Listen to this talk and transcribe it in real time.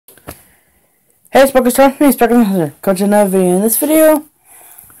Hey, Sparkles Time, me, Sparkles here. Come to another video. In this video,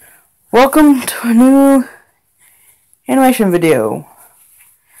 welcome to a new animation video.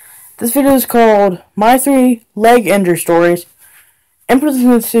 This video is called My 3 Leg Injury Stories. In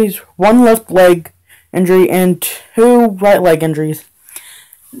parentheses, 1 left leg injury and 2 right leg injuries.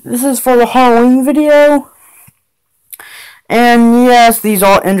 This is for the Halloween video. And yes, these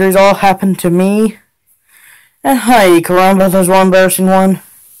injuries all happened to me. And hi, Corona, there's one embarrassing one.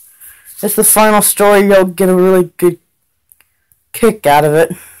 It's the final story. You'll get a really good kick out of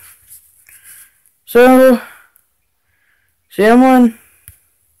it. So, someone.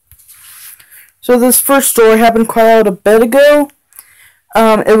 So this first story happened quite a bit ago.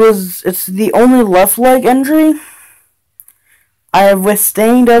 It's the only left leg injury I have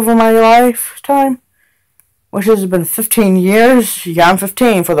withstood over my lifetime, which has been 15 years. Yeah, I'm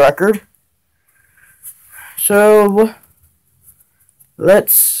 15 for the record. So,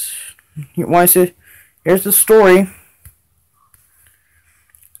 here's the story.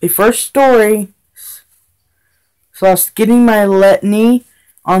 The first story was getting my knee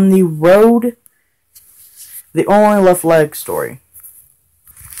on the road. The only left leg story.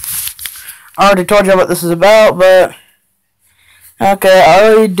 I already told you what this is about, but okay, I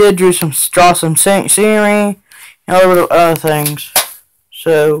already did draw some scenery and a little bit of other things.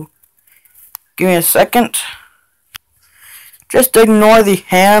 So, give me a second. Just ignore the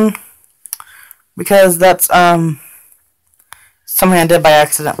hand, because that's something I did by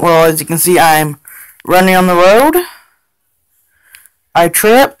accident. Well, as you can see, I'm running on the road. I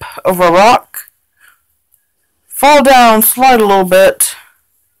trip over a rock, fall down, slide a little bit.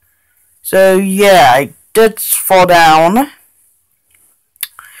 So yeah, I did fall down.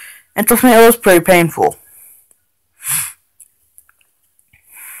 And trust me, it was pretty painful.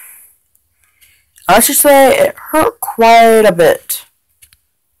 I should say it hurt quite a bit.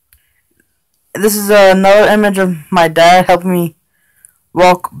 This is another image of my dad helping me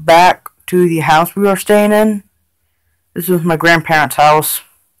walk back to the house we were staying in. This was my grandparents' house.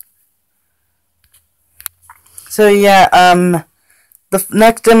 So yeah, the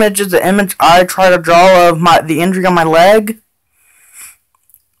next image is the image I try to draw of the injury on my leg.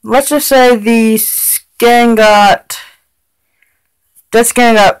 Let's just say the skin got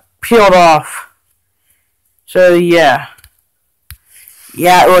peeled off. So yeah,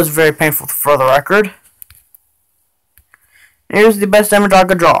 it was very painful for the record. Here's the best image I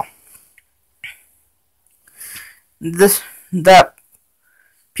could draw. That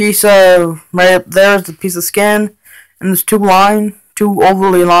piece of right there is the piece of skin, and there's two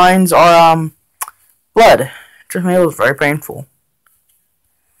overlay lines are blood. Trust me, it was very painful.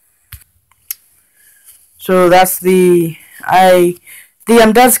 So that's the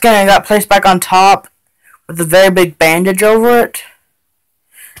dead skin got placed back on top with a very big bandage over it.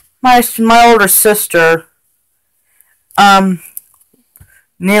 My older sister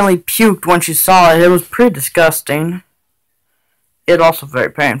nearly puked when she saw it. It was pretty disgusting. It also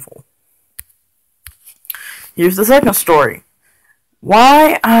very painful. Here's the second story.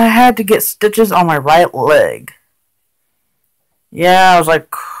 Why I had to get stitches on my right leg. Yeah, I was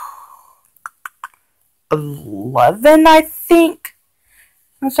like 11, I think.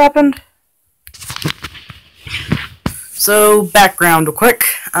 This happened. So, background real quick.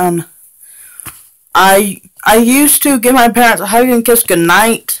 I used to give my parents a hug and kiss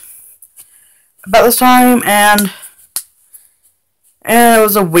goodnight about this time, and it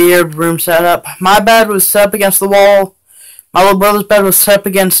was a weird room setup. My bed was set up against the wall. My little brother's bed was set up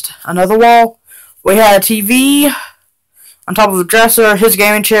against another wall. We had a TV on top of a dresser, his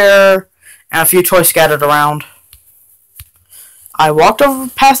gaming chair, and a few toys scattered around. I walked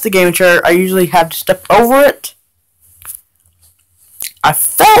past the gaming chair. I usually had to step over it. I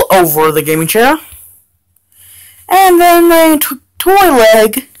fell over the gaming chair, and then my toy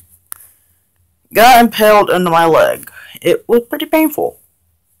leg got impaled into my leg. It was pretty painful.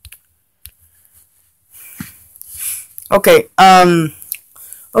 Okay, for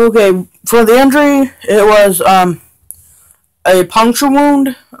the injury, it was a puncture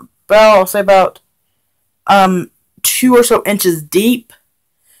wound, I'll say about 2 or so inches deep,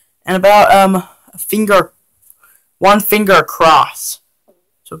 and about 1 finger across.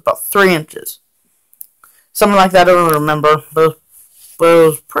 So about 3 inches. Something like that, I don't remember, but it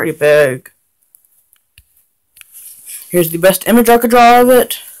was pretty big. Here's the best image I could draw of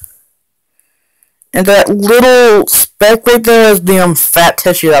it. And that little speck right there is the fat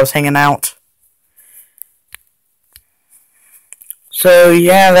tissue that was hanging out. So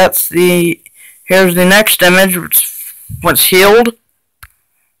yeah, here's the next image, when it's healed.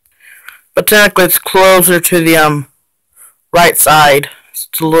 But technically it's closer to the right side.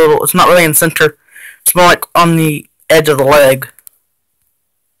 It's not really in the center. It's more like on the edge of the leg.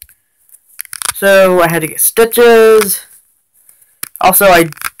 So I had to get stitches. Also,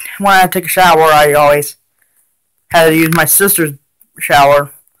 when I take a shower, I always had to use my sister's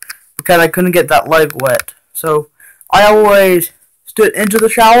shower because I couldn't get that leg wet. So I always stood into the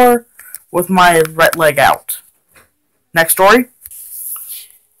shower with my right leg out. Next story.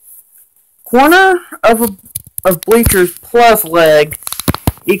 Corner of bleachers plus leg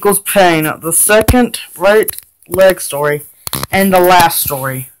equals pain. The second right leg story and the last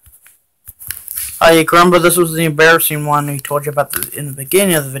story. You can remember this was the embarrassing one we told you about in the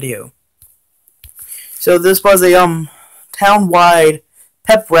beginning of the video. So this was a town-wide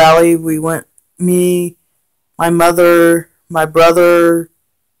pep rally. We went, me, my mother, my brother,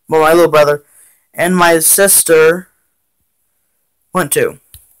 well, my little brother, and my sister went to.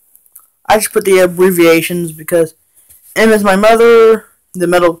 I just put the abbreviations because M is my mother,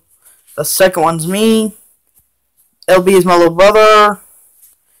 the second one's me, LB is my little brother,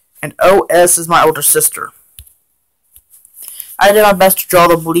 and OS is my older sister. I did my best to draw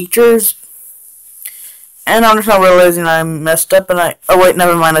the bleachers, and I'm just not realizing I messed up, and oh wait,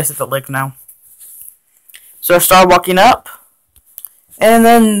 never mind, I said the leg now. So I started walking up, and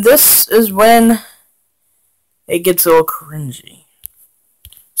then this is when it gets a little cringy.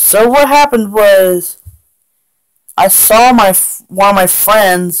 So what happened was, I saw one of my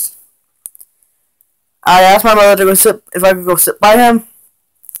friends. I asked my mother to go sit, if I could go sit by him.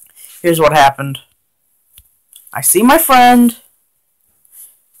 Here's what happened. I see my friend,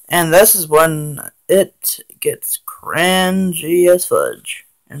 and this is when it gets cringy as fudge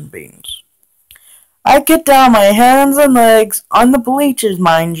and beans. I get down my hands and legs on the bleachers,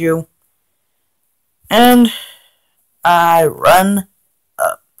 mind you, and I run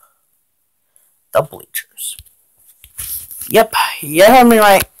up the bleachers. Yep, you heard me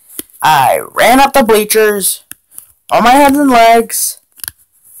right. I ran up the bleachers on my hands and legs.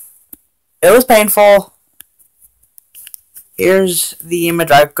 It was painful. Here's the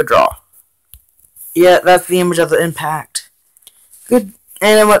image I could draw. Yeah, that's the image of the impact. Good.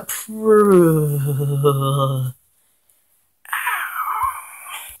 And it went.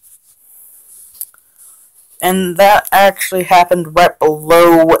 And that actually happened right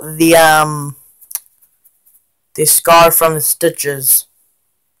below the scar from the stitches.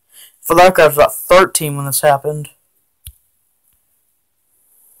 For the record, I was about 13 when this happened.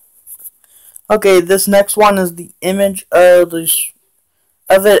 Okay, this next one is the image of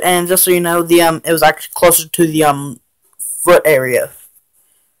it, and just so you know, it was actually closer to the foot area,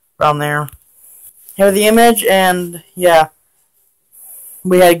 around there. Here's the image, and yeah,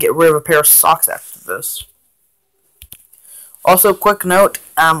 we had to get rid of a pair of socks after this. Also, quick note: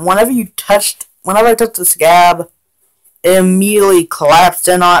 whenever I touched the scab, it immediately collapsed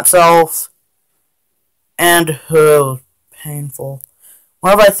in on itself, and painful.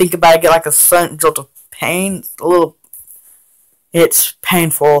 Whenever I think about it, I get like a sudden jolt of pain. It's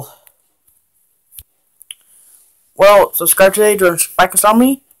painful. Well, subscribe today to Spike Us on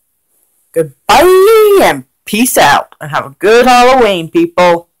Me. Goodbye and peace out, and have a good Halloween,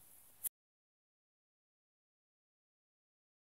 people.